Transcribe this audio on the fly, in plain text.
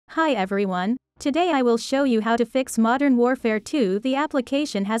Hi everyone, today I will show you how to fix Modern Warfare 2. The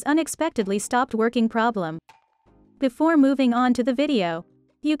application has unexpectedly stopped working problem. Before moving on to the video,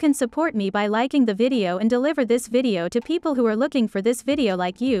 you can support me by liking the video and deliver this video to people who are looking for this video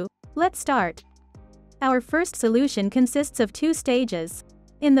like you. Let's start. Our first solution consists of two stages.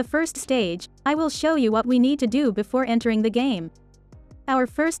 In the first stage, I will show you what we need to do before entering the game. Our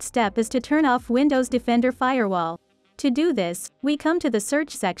first step is to turn off Windows Defender Firewall. To do this, we come to the search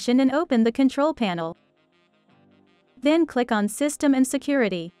section and open the control panel. Then click on System and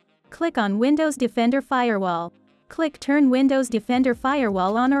Security. Click on Windows Defender Firewall. Click Turn Windows Defender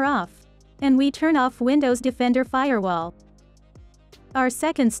Firewall on or off. And we turn off Windows Defender Firewall. Our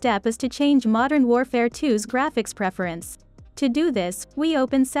second step is to change Modern Warfare 2's graphics preference. To do this, we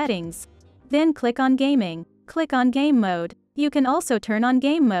open Settings. Then click on Gaming. Click on Game Mode. You can also turn on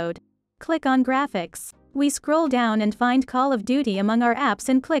Game Mode. Click on Graphics. We scroll down and find Call of Duty among our apps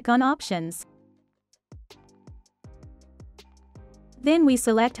and click on Options. Then we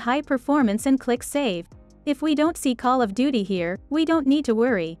select High Performance and click Save. If we don't see Call of Duty here, we don't need to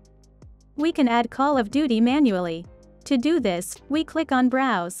worry. We can add Call of Duty manually. To do this, we click on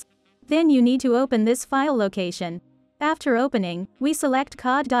Browse. Then you need to open this file location. After opening, we select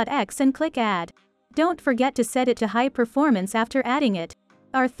COD.X and click Add. Don't forget to set it to high performance after adding it.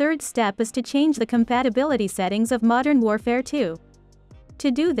 Our third step is to change the compatibility settings of Modern Warfare 2.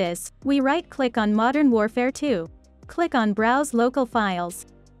 To do this, we right-click on Modern Warfare 2. Click on Browse Local Files.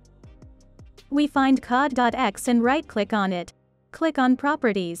 We find COD.X and right-click on it. Click on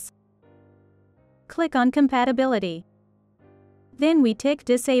Properties. Click on Compatibility. Then we tick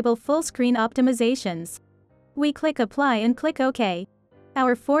Disable Full Screen Optimizations. We click Apply and click OK.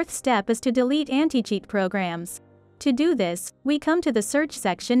 Our fourth step is to delete anti-cheat programs. To do this, we come to the search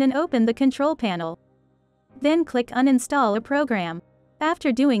section and open the control panel. Then click Uninstall a program.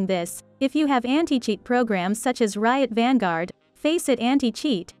 After doing this, if you have anti-cheat programs such as Riot Vanguard, Faceit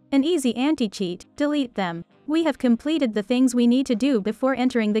Anti-Cheat, and Easy Anti-Cheat, delete them. We have completed the things we need to do before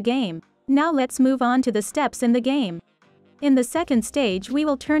entering the game. Now let's move on to the steps in the game. In the second stage, we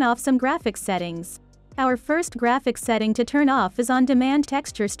will turn off some graphics settings. Our first graphics setting to turn off is on-demand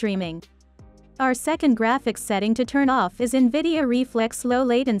texture streaming. Our second graphics setting to turn off is NVIDIA Reflex Low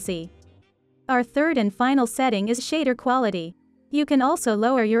Latency. Our third and final setting is shader quality. You can also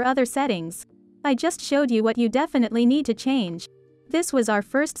lower your other settings. I just showed you what you definitely need to change. This was our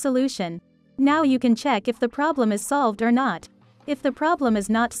first solution. Now you can check if the problem is solved or not. If the problem is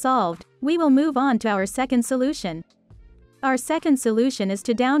not solved, we will move on to our second solution. Our second solution is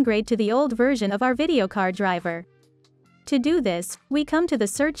to downgrade to the old version of our video card driver. To do this, we come to the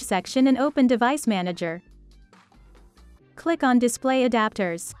search section and open Device Manager. Click on Display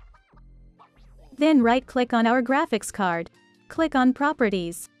Adapters. Then right-click on our graphics card. Click on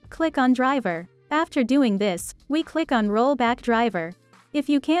Properties. Click on Driver. After doing this, we click on Rollback Driver. If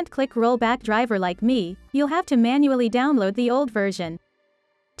you can't click Rollback Driver like me, you'll have to manually download the old version.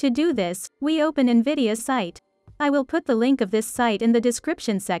 To do this, we open NVIDIA's site. I will put the link of this site in the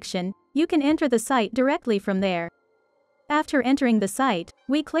description section. You can enter the site directly from there. After entering the site,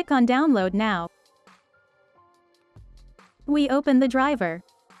 we click on Download Now. We open the driver.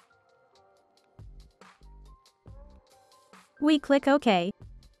 We click OK.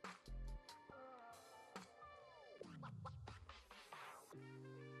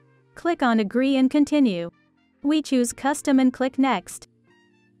 Click on Agree and Continue. We choose Custom and click Next.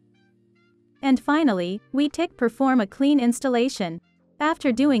 And finally, we tick Perform a clean installation.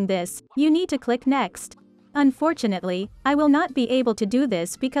 After doing this, you need to click Next. Unfortunately, I will not be able to do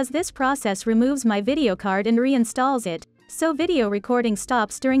this because this process removes my video card and reinstalls it, so video recording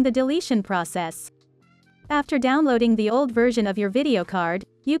stops during the deletion process. After downloading the old version of your video card,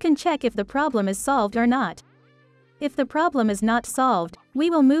 you can check if the problem is solved or not. If the problem is not solved, we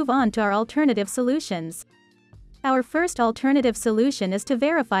will move on to our alternative solutions. Our first alternative solution is to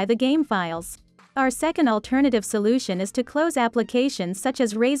verify the game files. Our second alternative solution is to close applications such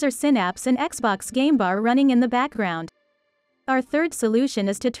as Razer Synapse and Xbox Game Bar running in the background. Our third solution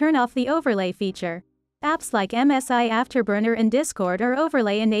is to turn off the overlay feature. Apps like MSI Afterburner and Discord are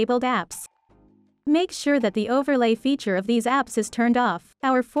overlay-enabled apps. Make sure that the overlay feature of these apps is turned off.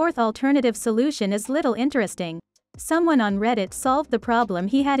 Our fourth alternative solution is little interesting. Someone on Reddit solved the problem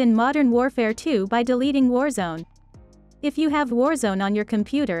he had in Modern Warfare 2 by deleting Warzone. If you have Warzone on your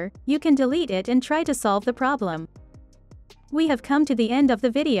computer, you can delete it and try to solve the problem. We have come to the end of the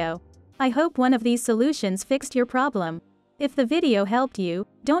video. I hope one of these solutions fixed your problem. If the video helped you,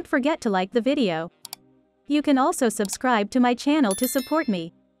 don't forget to like the video. You can also subscribe to my channel to support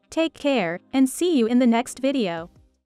me. Take care, and see you in the next video.